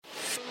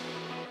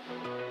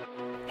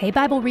Hey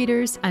Bible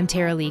readers, I'm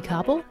Tara Lee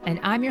Cobble, and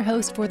I'm your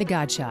host for The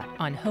God Shot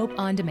on Hope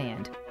on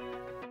Demand.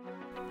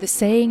 The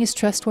saying is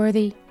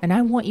trustworthy, and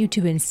I want you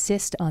to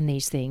insist on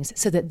these things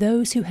so that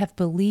those who have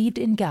believed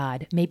in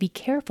God may be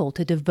careful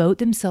to devote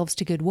themselves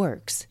to good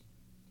works.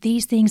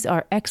 These things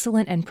are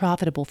excellent and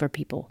profitable for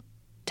people.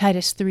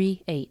 Titus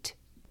 3:8.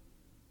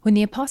 When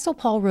the Apostle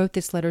Paul wrote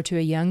this letter to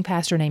a young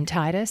pastor named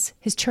Titus,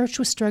 his church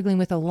was struggling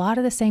with a lot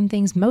of the same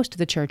things most of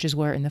the churches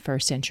were in the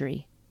first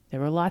century. There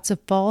were lots of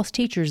false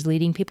teachers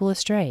leading people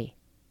astray.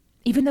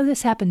 Even though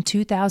this happened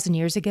 2,000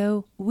 years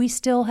ago, we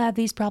still have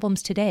these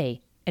problems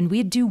today, and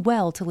we'd do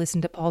well to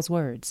listen to Paul's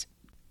words.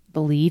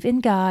 Believe in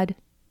God,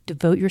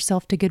 devote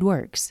yourself to good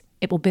works.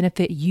 It will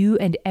benefit you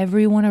and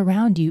everyone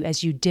around you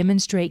as you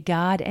demonstrate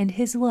God and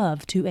His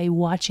love to a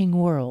watching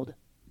world.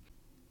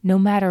 No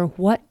matter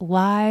what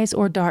lies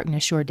or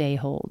darkness your day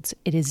holds,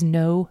 it is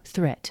no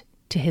threat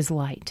to His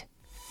light.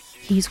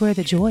 He's where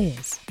the joy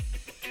is.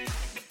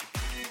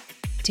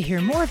 To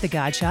hear more of The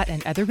God Shot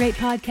and other great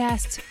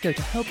podcasts, go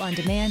to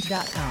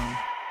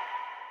hopeondemand.com.